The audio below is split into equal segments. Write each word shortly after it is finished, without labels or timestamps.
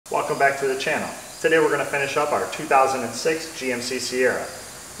welcome back to the channel. Today we're going to finish up our 2006 GMC Sierra.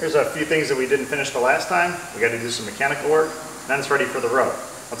 There's a few things that we didn't finish the last time. We got to do some mechanical work, and then it's ready for the road.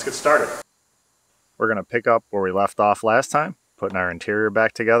 Let's get started. We're going to pick up where we left off last time, putting our interior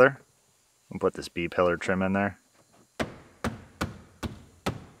back together, and put this B-pillar trim in there.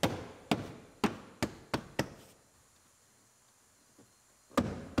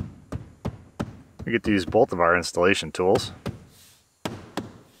 We get to use both of our installation tools.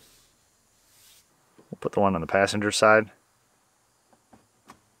 We'll put the one on the passenger side.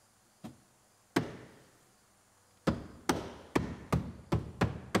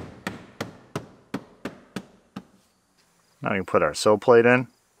 Now we can put our sill plate in. It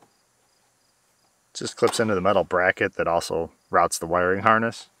just clips into the metal bracket that also routes the wiring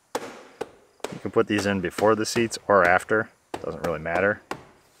harness. You can put these in before the seats or after, doesn't really matter.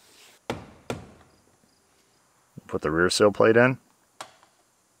 Put the rear sill plate in,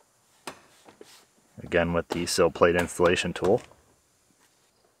 again with the sill plate installation tool.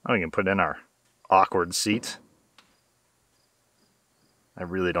 Now we can put in our awkward seats. I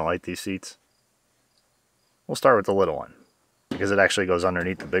really don't like these seats. We'll start with the little one because it actually goes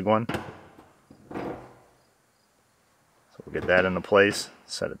underneath the big one. So we'll get that into place,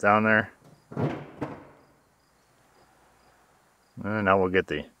 set it down there. And now we'll get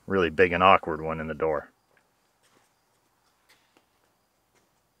the really big and awkward one in the door.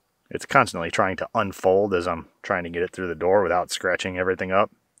 It's constantly trying to unfold as I'm trying to get it through the door without scratching everything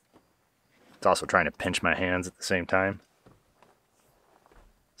up. It's also trying to pinch my hands at the same time.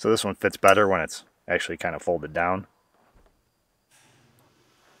 So this one fits better when it's actually kind of folded down.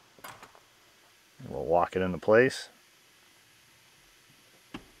 We'll lock it into place.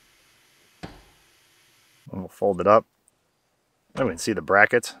 And we'll fold it up. Then we can see the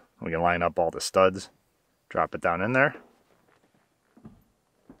brackets. We can line up all the studs, drop it down in there.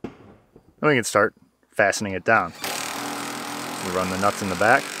 Then we can start fastening it down. We run the nuts in the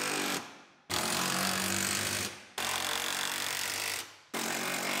back.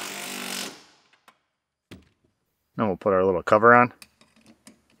 Then we'll put our little cover on.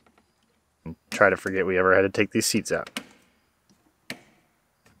 And try to forget we ever had to take these seats out.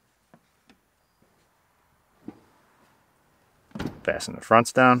 Fasten the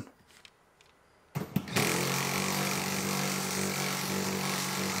fronts down.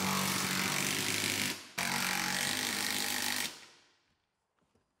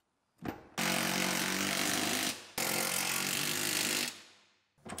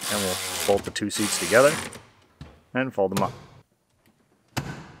 And we'll bolt the two seats together and fold them up.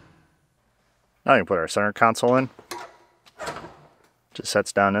 Now we can put our center console in. Just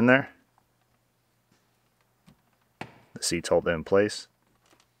sets down in there. The seats hold it in place.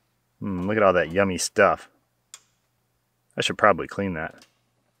 Look at all that yummy stuff. I should probably clean that.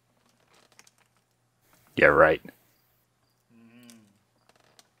 Yeah, right.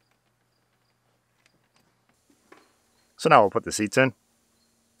 So now we'll put the seats in.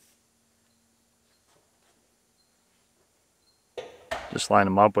 Just line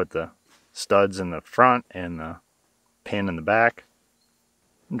them up with the studs in the front and the pin in the back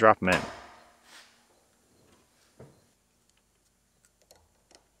and drop them in.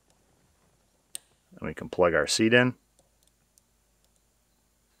 And we can plug our seat in.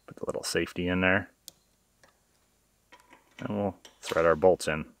 Put the little safety in there. And we'll thread our bolts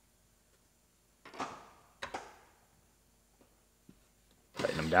in.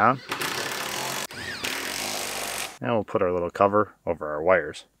 Tighten them down. And we'll put our little cover over our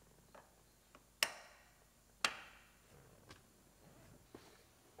wires.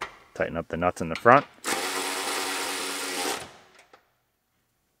 Tighten up the nuts in the front.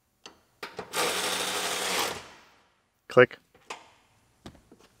 Click.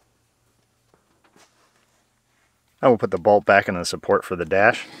 And we'll put the bolt back in the support for the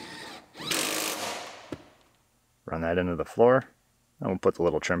dash. Run that into the floor. And we'll put the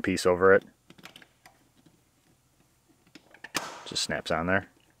little trim piece over it. Just snaps on there.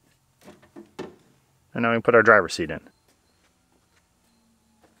 And now we can put our driver's seat in.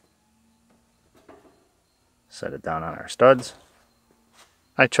 Set it down on our studs.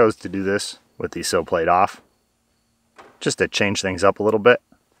 I chose to do this with the sill plate off, just to change things up a little bit.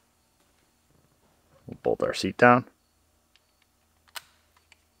 We'll bolt our seat down.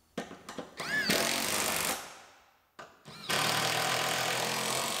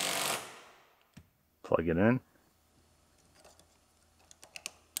 Plug it in.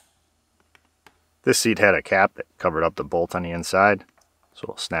 This seat had a cap that covered up the bolt on the inside, so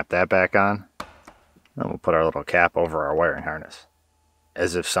we'll snap that back on. Then we'll put our little cap over our wiring harness,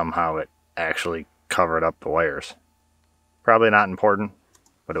 as if somehow it actually covered up the wires. Probably not important,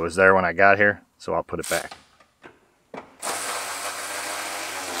 but it was there when I got here, so I'll put it back.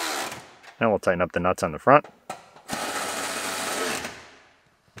 And we'll tighten up the nuts on the front.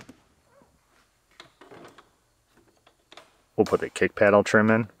 We'll put the kick paddle trim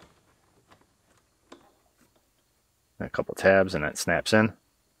in. And a couple tabs and that snaps in.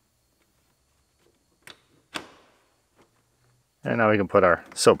 And now we can put our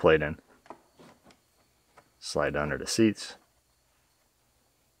sill plate in. Slide under the seats.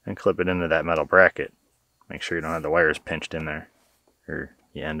 And clip it into that metal bracket. Make sure you don't have the wires pinched in there, or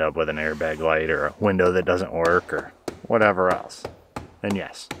you end up with an airbag light or a window that doesn't work or whatever else. And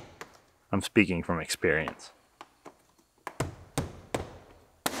yes, I'm speaking from experience.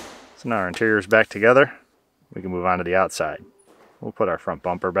 So now our interior is back together. We can move on to the outside. We'll put our front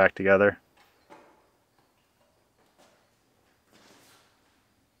bumper back together.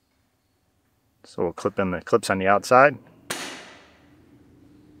 So we'll clip in the clips on the outside.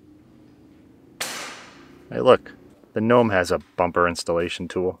 Hey look, the Gnome has a bumper installation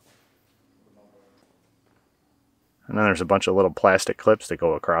tool. And then there's a bunch of little plastic clips that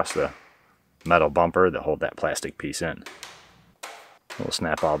go across the metal bumper that hold that plastic piece in. We'll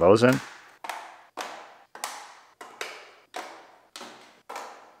snap all those in.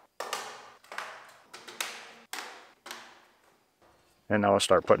 And now we'll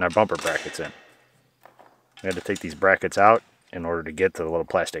start putting our bumper brackets in. We had to take these brackets out in order to get to the little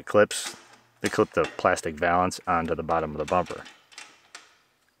plastic clips. They clip the plastic valance onto the bottom of the bumper.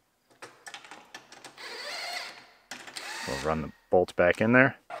 We'll run the bolts back in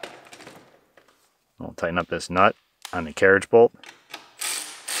there. We'll tighten up this nut on the carriage bolt,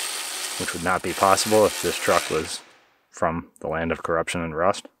 which would not be possible if this truck was from the land of corruption and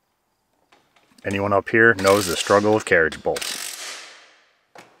rust. Anyone up here knows the struggle of carriage bolts.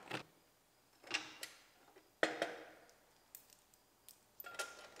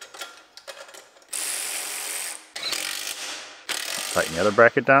 Tighten the other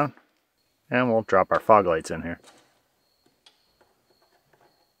bracket down, and we'll drop our fog lights in here.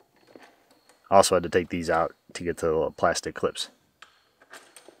 Also had to take these out to get to the little plastic clips.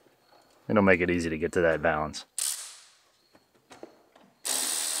 It'll make it easy to get to that valance.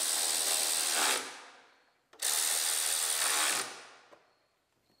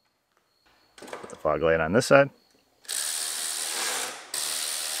 Put the fog light on this side.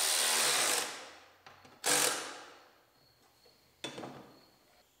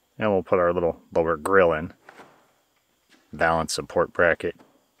 And we'll put our little lower grill in. Valance support bracket,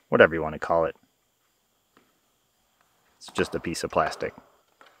 whatever you want to call it. It's just a piece of plastic.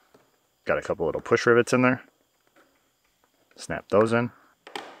 Got a couple little push rivets in there. Snap those in.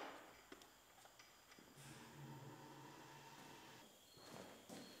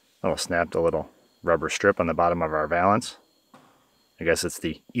 I'll snap the little rubber strip on the bottom of our valance. I guess it's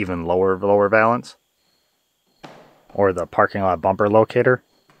the even lower valance. Or the parking lot bumper locator.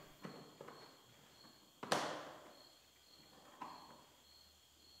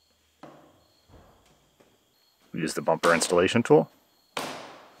 Use the bumper installation tool. A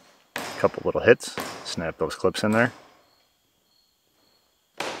couple little hits, snap those clips in there.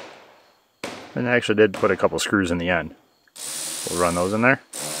 And I actually did put a couple screws in the end. We'll run those in there.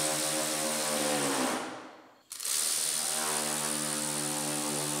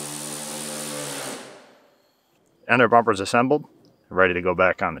 And our bumper's assembled, ready to go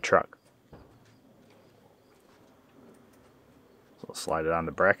back on the truck. So we'll slide it on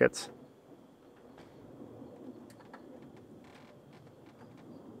the brackets.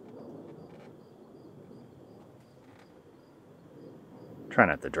 Try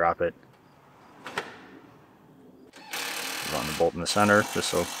not to drop it. Run the bolt in the center just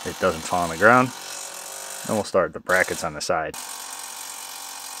so it doesn't fall on the ground. Then we'll start the brackets on the side.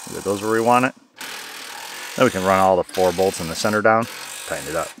 Get those where we want it. Then we can run all the 4 bolts in the center down, tighten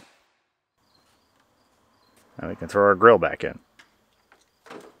it up. And we can throw our grill back in.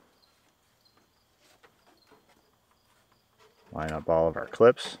 Line up all of our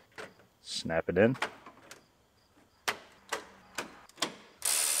clips, snap it in.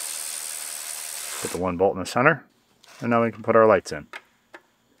 Put the 1 bolt in the center, and now we can put our lights in.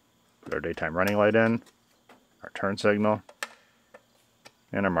 Put our daytime running light in, our turn signal,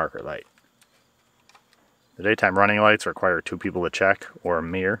 and our marker light. The daytime running lights require 2 people to check, or a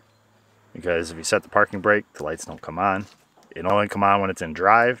mirror, because if you set the parking brake, the lights don't come on. It only come on when it's in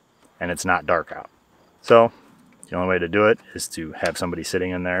drive, and it's not dark out. So, the only way to do it is to have somebody sitting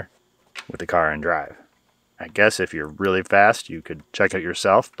in there with the car in drive. I guess if you're really fast, you could check it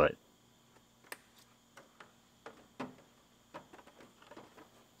yourself, but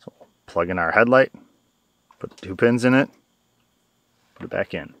plug in our headlight, put the 2 pins in it, put it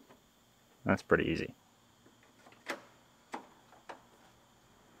back in. That's pretty easy.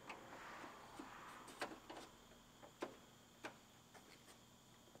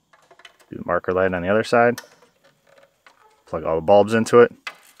 Do the marker light on the other side. Plug all the bulbs into it.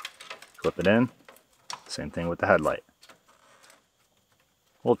 Clip it in. Same thing with the headlight.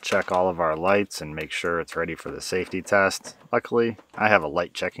 We'll check all of our lights and make sure it's ready for the safety test. Luckily, I have a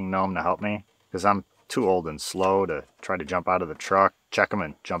light checking gnome to help me because I'm too old and slow to try to jump out of the truck, check them,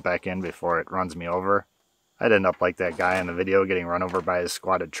 and jump back in before it runs me over. I'd end up like that guy in the video getting run over by his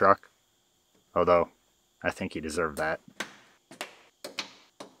squatted truck. Although, I think he deserved that.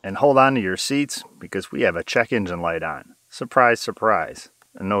 And hold on to your seats because we have a check engine light on. Surprise, surprise.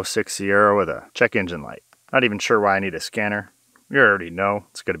 A 06 Sierra with a check engine light. Not even sure why I need a scanner. You already know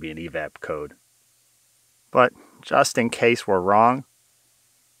it's going to be an evap code. But just in case we're wrong,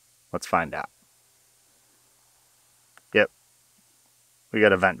 let's find out. Yep, we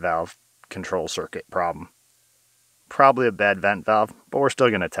got a vent valve control circuit problem. Probably a bad vent valve, but we're still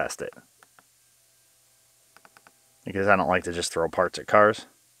going to test it. Because I don't like to just throw parts at cars.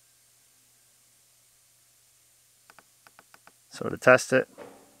 So to test it,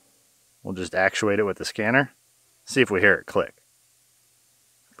 we'll just actuate it with the scanner, see if we hear it click.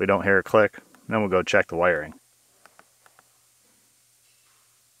 If we don't hear it click, then we'll go check the wiring.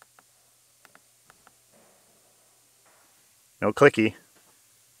 No clicky.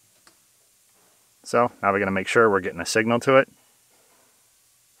 So now we're going to make sure we're getting a signal to it.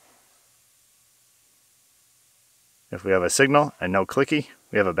 If we have a signal and no clicky,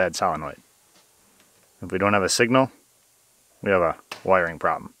 we have a bad solenoid. If we don't have a signal, we have a wiring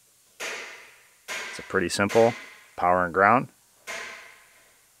problem. It's a pretty simple power and ground.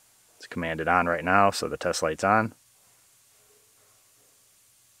 It's commanded on right now, so the test light's on.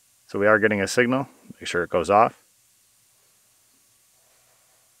 So we are getting a signal. Make sure it goes off.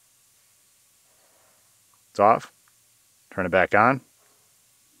 It's off. Turn it back on.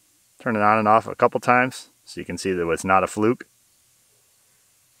 Turn it on and off a couple times so you can see that it's not a fluke.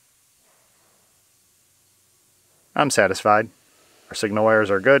 I'm satisfied. Our signal wires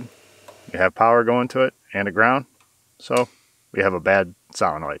are good. We have power going to it and a ground. So we have a bad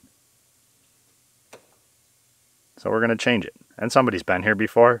solenoid. So we're going to change it. And somebody's been here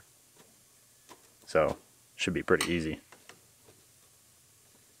before. So should be pretty easy.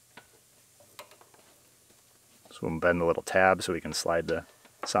 So we'll bend the little tab so we can slide the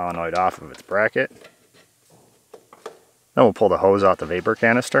solenoid off of its bracket. Then we'll pull the hose out the vapor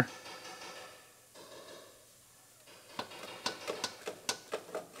canister.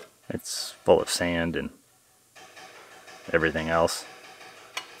 It's full of sand and everything else.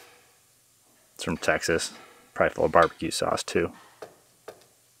 It's from Texas. Probably full of barbecue sauce too.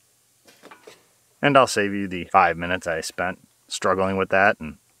 And I'll save you the 5 minutes I spent struggling with that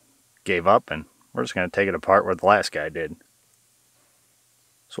and gave up, and we're just going to take it apart where the last guy did.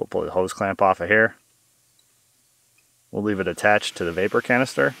 So we'll pull the hose clamp off of here. We'll leave it attached to the vapor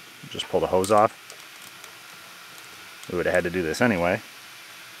canister. Just pull the hose off. We would have had to do this anyway.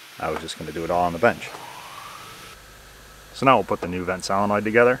 I was just going to do it all on the bench. So now we'll put the new vent solenoid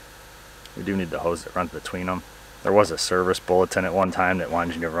together. We do need the hose that runs between them. There was a service bulletin at one time that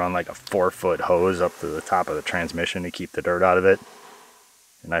wanted you to run like a 4-foot hose up to the top of the transmission to keep the dirt out of it.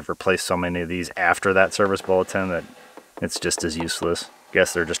 And I've replaced so many of these after that service bulletin that it's just as useless.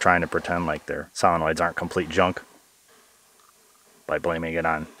 Guess they're just trying to pretend like their solenoids aren't complete junk by blaming it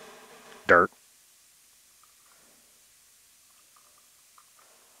on dirt.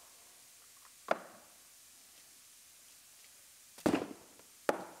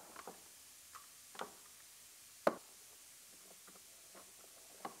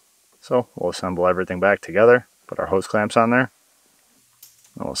 So we'll assemble everything back together, put our hose clamps on there,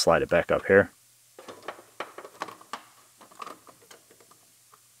 and we'll slide it back up here.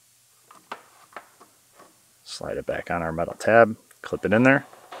 Slide it back on our metal tab, clip it in there.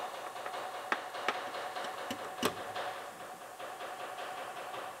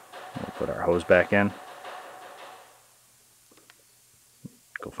 We'll put our hose back in.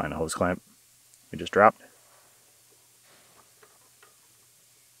 Go find a hose clamp we just dropped.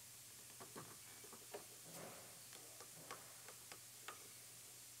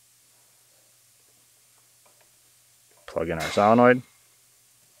 Plug in our solenoid.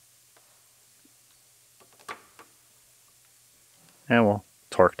 And we'll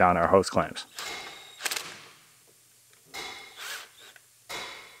torque down our hose clamps.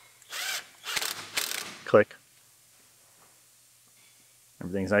 Click.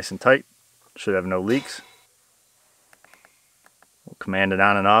 Everything's nice and tight. Should have no leaks. We'll command it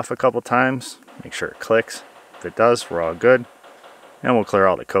on and off a couple times. Make sure it clicks. If it does, we're all good. And we'll clear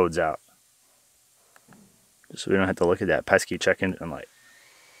all the codes out, just so we don't have to look at that pesky check engine light.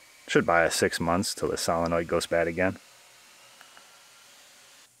 Should buy us 6 months till the solenoid goes bad again.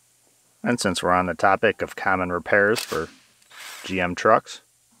 And since we're on the topic of common repairs for GM trucks,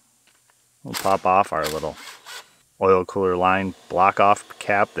 we'll pop off our little oil cooler line block off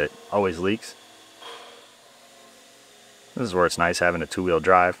cap that always leaks. This is where it's nice having a 2-wheel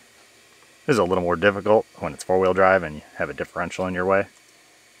drive. This is a little more difficult when it's 4-wheel drive and you have a differential in your way.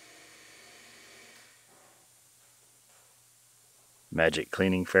 Magic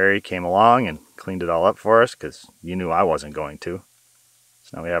Cleaning Fairy came along and cleaned it all up for us because you knew I wasn't going to.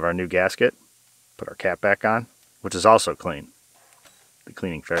 So now we have our new gasket, put our cap back on, which is also clean. The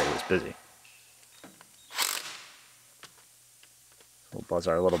Cleaning Fairy was busy. So we'll buzz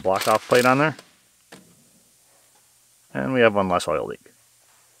our little block off plate on there. And we have one less oil leak.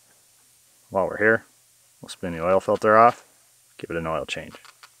 While we're here, we'll spin the oil filter off, give it an oil change.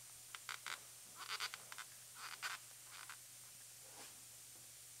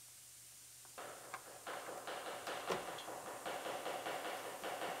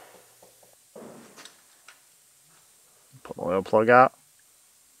 Pull the oil plug out.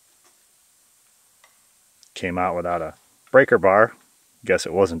 Came out without a breaker bar. Guess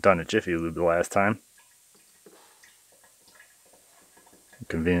it wasn't done at Jiffy Lube the last time.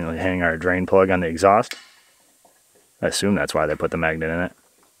 Conveniently hang our drain plug on the exhaust. I assume that's why they put the magnet in it.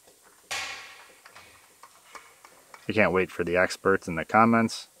 I can't wait for the experts in the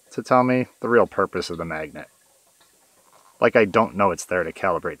comments to tell me the real purpose of the magnet. Like I don't know it's there to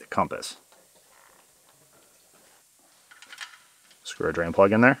calibrate the compass. Screw a drain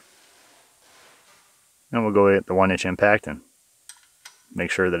plug in there. And we'll go get the 1-inch impact and make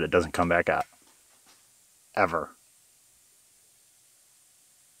sure that it doesn't come back out. Ever.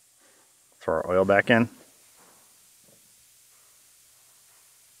 Throw our oil back in.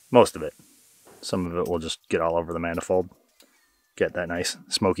 Most of it. Some of it will just get all over the manifold. Get that nice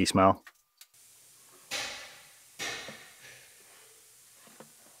smoky smell.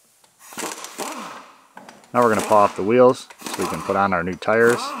 Now we're going to pull off the wheels so we can put on our new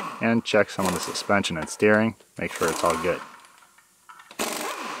tires and check some of the suspension and steering. Make sure it's all good.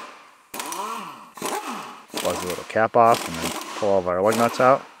 Buzz the little cap off and then pull all of our lug nuts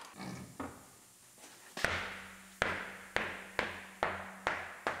out.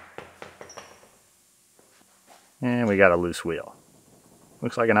 And we got a loose wheel.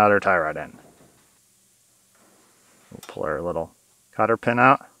 Looks like an outer tie rod end. We'll pull our little cotter pin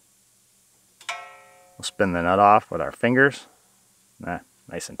out. We'll spin the nut off with our fingers.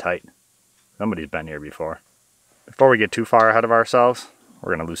 Nice and tight. Somebody's been here before. Before we get too far ahead of ourselves,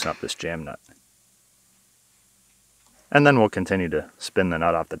 we're going to loosen up this jam nut. And then we'll continue to spin the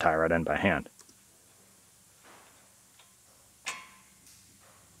nut off the tie rod end by hand.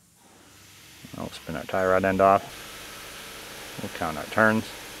 We'll spin our tie rod end off. We'll count our turns.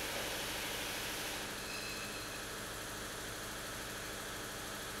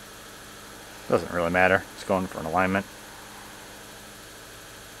 Doesn't really matter. It's going for an alignment.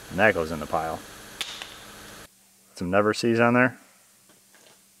 And that goes in the pile. Some never sees on there.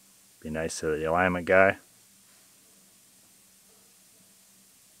 Be nice to the alignment guy.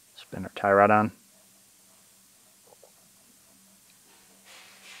 Spin our tie rod on.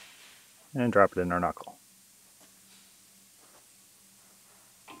 And drop it in our knuckle.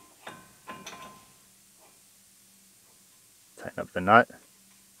 Tighten up the nut.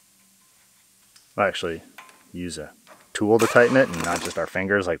 We'll actually use a tool to tighten it and not just our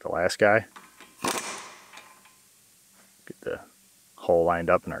fingers like the last guy. Get the hole lined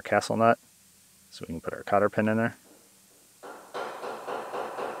up in our castle nut so we can put our cotter pin in there.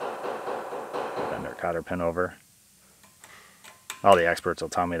 Bend our cotter pin over. All the experts will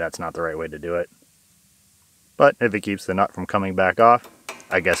tell me that's not the right way to do it. But if it keeps the nut from coming back off,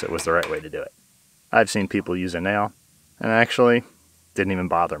 I guess it was the right way to do it. I've seen people use a nail, and actually didn't even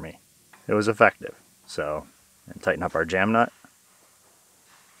bother me. It was effective. So, and tighten up our jam nut.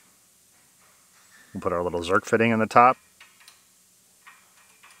 We'll put our little Zerk fitting in the top.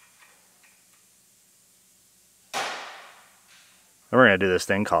 Then we're going to do this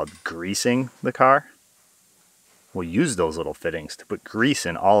thing called greasing the car. We'll use those little fittings to put grease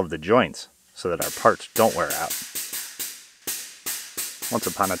in all of the joints so that our parts don't wear out. Once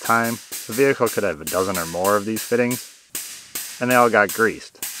upon a time, the vehicle could have a dozen or more of these fittings, and they all got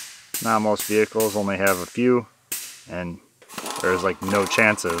greased. Now most vehicles only have a few, and there's like no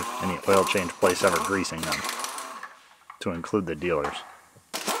chance of any oil change place ever greasing them, to include the dealers,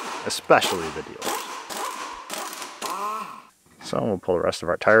 especially the dealers. So we'll pull the rest of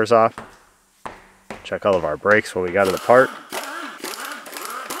our tires off, check all of our brakes while we got to the part.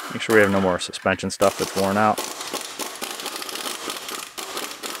 Make sure we have no more suspension stuff that's worn out.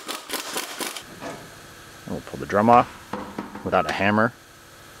 And we'll pull the drum off without a hammer.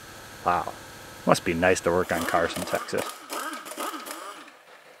 Wow, must be nice to work on cars in Texas.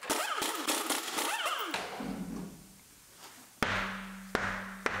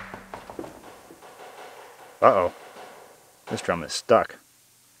 Uh-oh, this drum is stuck.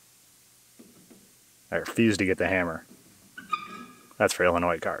 I refuse to get the hammer. That's for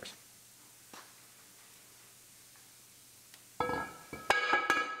Illinois cars. So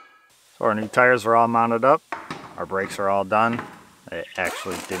our new tires are all mounted up. Our brakes are all done. They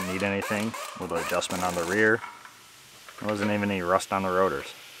actually didn't need anything. A little adjustment on the rear. There wasn't even any rust on the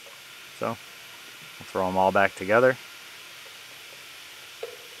rotors. So we'll throw them all back together.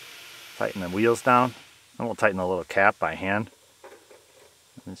 Tighten the wheels down. And we'll tighten the little cap by hand.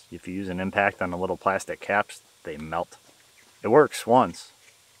 If you use an impact on the little plastic caps, they melt. It works once,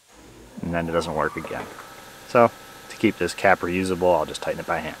 and then it doesn't work again. So, to keep this cap reusable, I'll just tighten it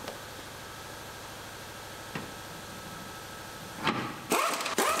by hand.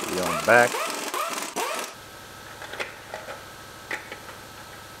 Wheel in the back.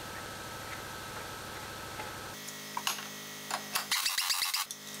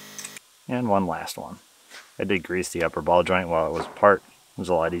 And one last one. I did grease the upper ball joint while it was apart. It was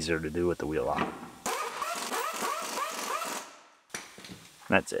a lot easier to do with the wheel on.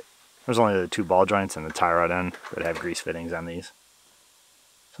 That's it. There's only the 2 ball joints and the tie rod end that have grease fittings on these.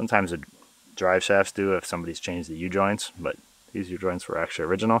 Sometimes the drive shafts do if somebody's changed the U-joints, but these U-joints were actually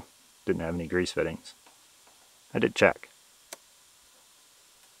original. Didn't have any grease fittings. I did check.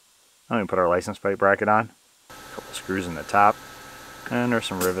 Now we put our license plate bracket on. A couple screws in the top. And there's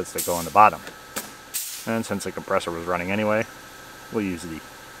some rivets that go in the bottom. And since the compressor was running anyway, we'll use the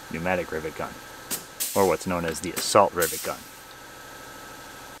pneumatic rivet gun, or what's known as the assault rivet gun.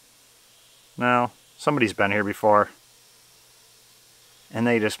 Now, somebody's been here before, and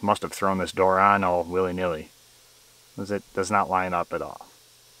they just must have thrown this door on all willy-nilly, because it does not line up at all.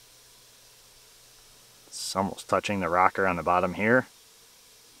 It's almost touching the rocker on the bottom here.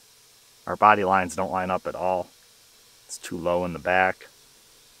 Our body lines don't line up at all. It's too low in the back,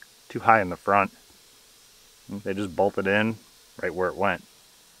 too high in the front. They just bolted in right where it went.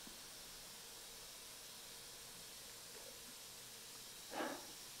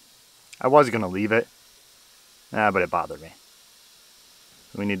 I was going to leave it, but it bothered me.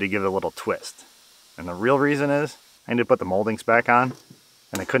 We need to give it a little twist. And the real reason is, I need to put the moldings back on,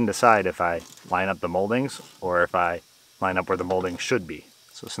 and I couldn't decide if I line up the moldings or if I line up where the moldings should be.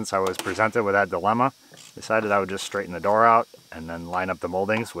 So since I was presented with that dilemma, I decided I would just straighten the door out and then line up the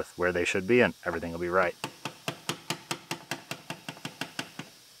moldings with where they should be, and everything will be right.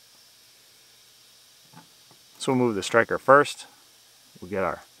 So we'll move the striker first. We'll get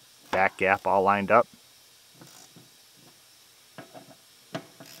our back gap all lined up.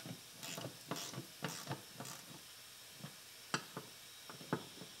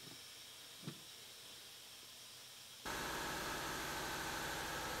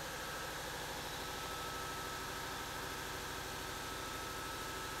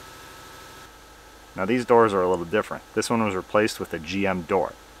 Now these doors are a little different. This one was replaced with a GM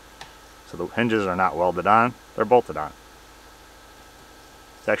door. So the hinges are not welded on, they're bolted on.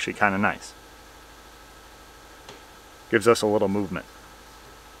 It's actually kind of nice. Gives us a little movement.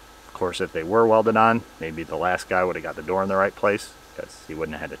 Of course, if they were welded on, maybe the last guy would have got the door in the right place, because he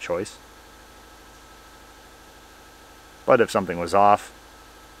wouldn't have had a choice. But if something was off,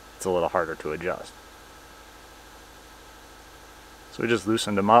 it's a little harder to adjust. So we just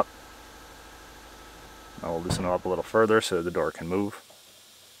loosened them up. Now we'll loosen them up a little further so the door can move.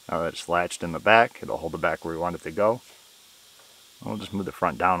 Now that it's latched in the back, it'll hold it back where we want it to go. We'll just move the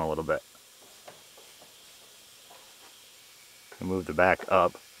front down a little bit. And move the back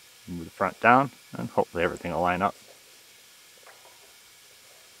up, move the front down, and hopefully everything will line up.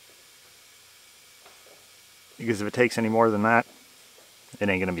 Because if it takes any more than that, it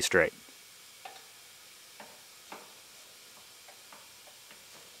ain't gonna be straight.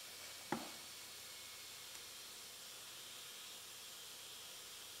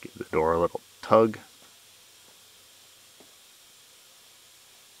 Give the door a little tug.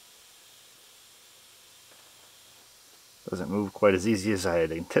 Doesn't move quite as easy as I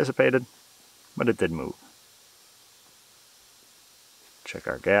had anticipated, but it did move. Check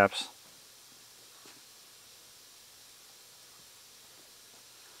our gaps.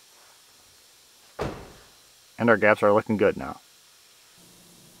 And our gaps are looking good now.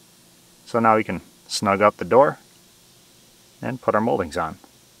 So now we can snug up the door and put our moldings on.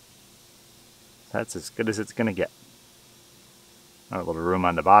 That's as good as it's going to get. A little room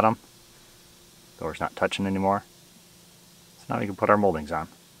on the bottom. Door's not touching anymore. So now we can put our moldings on.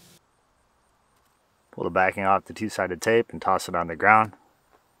 Pull the backing off the two-sided tape and toss it on the ground.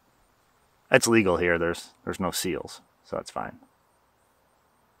 It's legal here, there's no seals, so that's fine.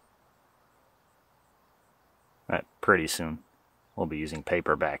 But pretty soon we'll be using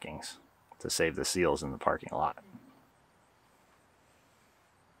paper backings to save the seals in the parking lot.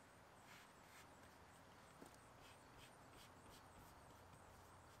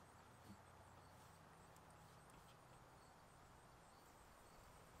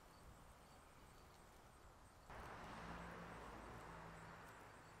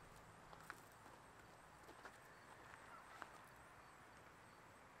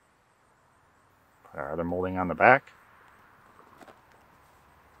 Put our other molding on the back.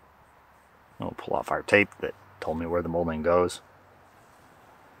 We'll pull off our tape that told me where the molding goes.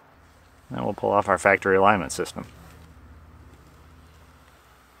 And we'll pull off our factory alignment system.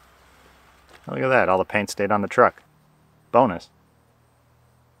 Oh, look at that, all the paint stayed on the truck. Bonus.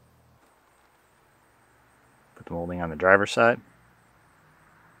 Put the molding on the driver's side.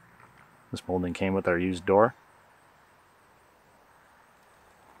 This molding came with our used door.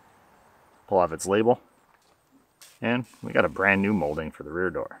 Pull off its label. And we got a brand new molding for the rear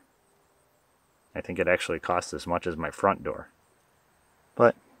door. I think it actually cost as much as my front door.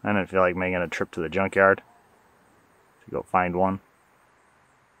 But I didn't feel like making a trip to the junkyard to go find one.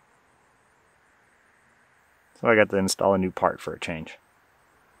 So I got to install a new part for a change.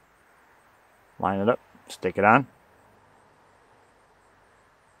 Line it up, stick it on.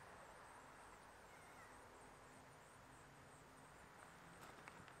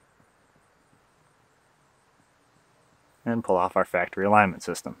 And pull off our factory alignment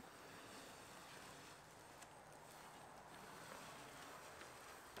system.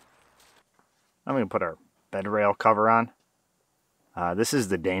 I'm going to put our bed rail cover on. This is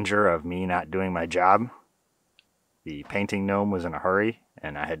the danger of me not doing my job. The painting gnome was in a hurry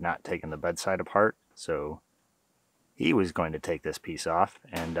and I had not taken the bedside apart, so he was going to take this piece off,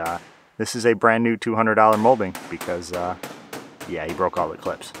 and this is a brand new $200 molding because yeah, he broke all the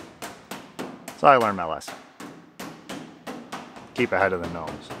clips. So I learned my lesson. Keep ahead of the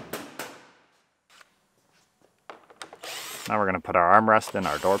gnomes. Now we're going to put our armrest in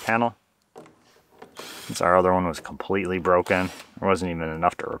our door panel. Since our other one was completely broken, there wasn't even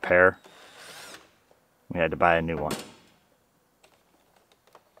enough to repair. We had to buy a new one.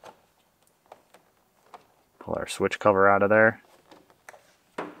 Pull our switch cover out of there.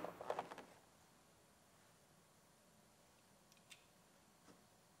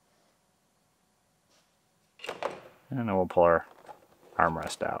 And then we'll pull our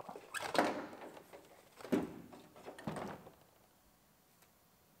armrest out.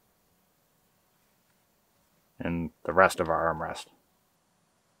 And the rest of our armrest.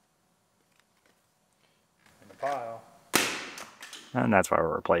 In the pile. And that's why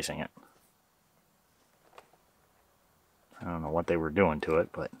we're replacing it. I don't know what they were doing to it,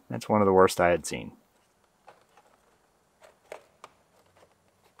 but it's one of the worst I had seen.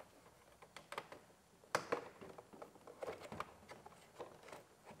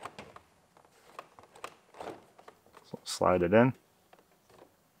 So slide it in.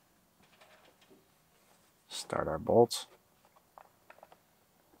 Start our bolts.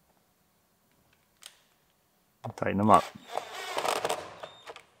 And tighten them up.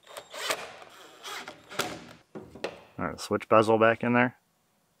 Alright, switch bezel back in there.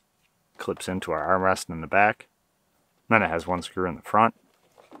 Clips into our armrest in the back. Then it has one screw in the front.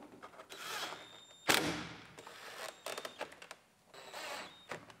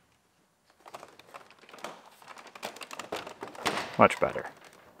 Much better.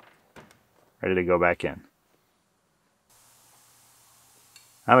 Ready to go back in.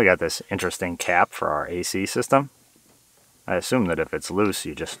 Now we got this interesting cap for our AC system. I assume that if it's loose,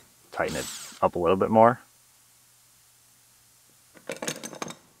 you just tighten it up a little bit more.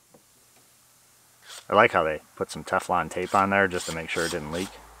 I like how they put some Teflon tape on there just to make sure it didn't leak.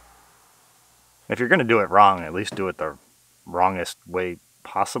 If you're going to do it wrong, at least do it the wrongest way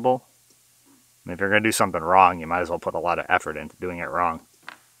possible. And if you're going to do something wrong, you might as well put a lot of effort into doing it wrong.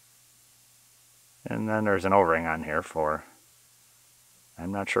 And then there's an O-ring on here for,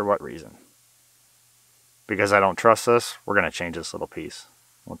 I'm not sure what reason. Because I don't trust this, we're going to change this little piece.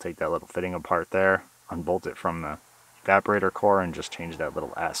 We'll take that little fitting apart there, unbolt it from the evaporator core, and just change that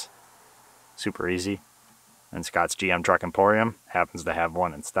little S. Super easy. And Scott's GM Truck Emporium happens to have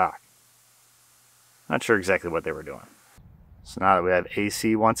one in stock. Not sure exactly what they were doing. So now that we have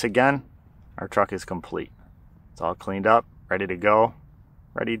AC once again, our truck is complete. It's all cleaned up, ready to go,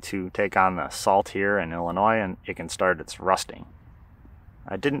 ready to take on the salt here in Illinois, and it can start its rusting.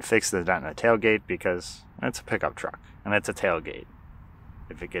 I didn't fix the dent in the tailgate because it's a pickup truck and it's a tailgate.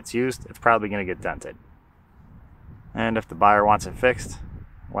 If it gets used, it's probably going to get dented. And if the buyer wants it fixed,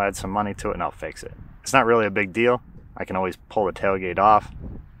 we'll add some money to it and I'll fix it. It's not really a big deal. I can always pull the tailgate off,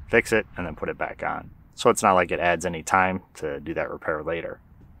 fix it, and then put it back on. So it's not like it adds any time to do that repair later.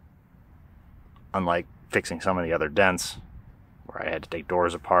 Unlike fixing some of the other dents where I had to take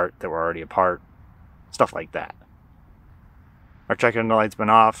doors apart that were already apart, stuff like that. Our check engine light's been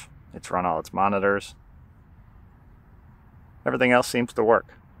off, it's run all its monitors. Everything else seems to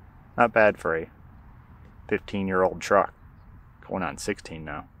work. Not bad for a 15-year-old truck. Going on 16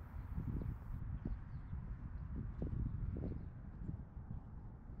 now.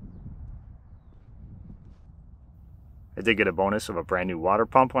 I did get a bonus of a brand new water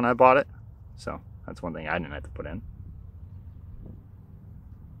pump when I bought it, so that's one thing I didn't have to put in.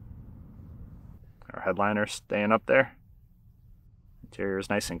 Our headliner's staying up there. Interior is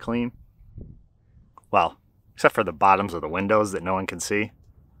nice and clean. Well, except for the bottoms of the windows that no one can see.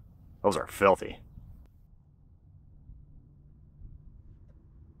 Those are filthy.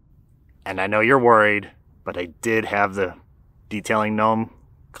 And I know you're worried, but I did have the detailing gnome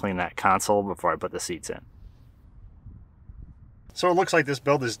clean that console before I put the seats in. So it looks like this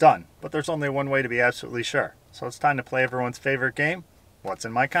build is done, but there's only one way to be absolutely sure. So it's time to play everyone's favorite game, What's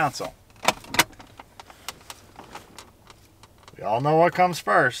in My Console? We all know what comes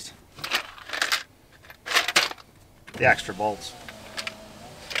first. The extra bolts.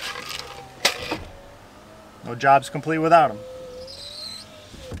 No job's complete without them.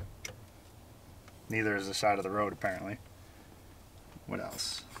 Neither is the side of the road, apparently. What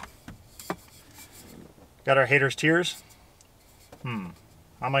else? Got our haters' tears. How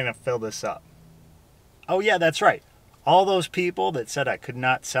am I going to fill this up? Oh yeah, that's right. All those people that said I could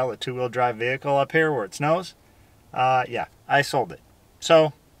not sell a two-wheel drive vehicle up here where it snows, yeah, I sold it.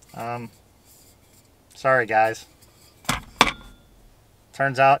 So, sorry guys.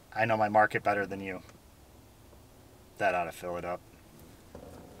 Turns out I know my market better than you. That ought to fill it up.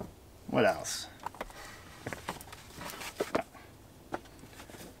 What else?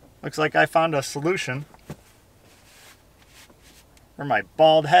 Looks like I found a solution for my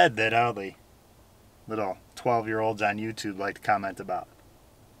bald head that all the little 12-year-olds on YouTube like to comment about.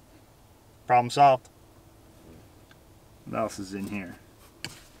 Problem solved. What else is in here?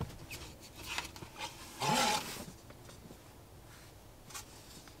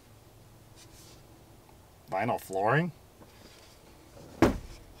 Vinyl flooring?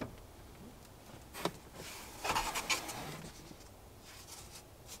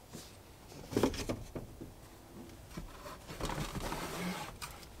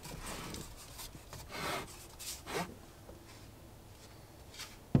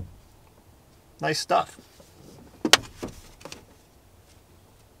 Nice stuff.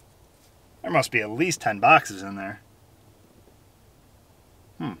 There must be at least 10 boxes in there.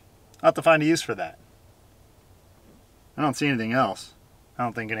 I'll have to find a use for that. I don't see anything else. I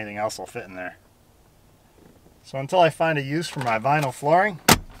don't think anything else will fit in there. So until I find a use for my vinyl flooring,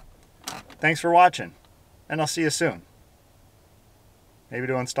 thanks for watching, and I'll see you soon. Maybe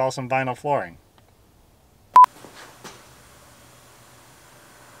to install some vinyl flooring.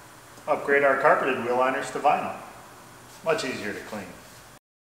 Upgrade our carpeted wheel liners to vinyl. Much easier to clean.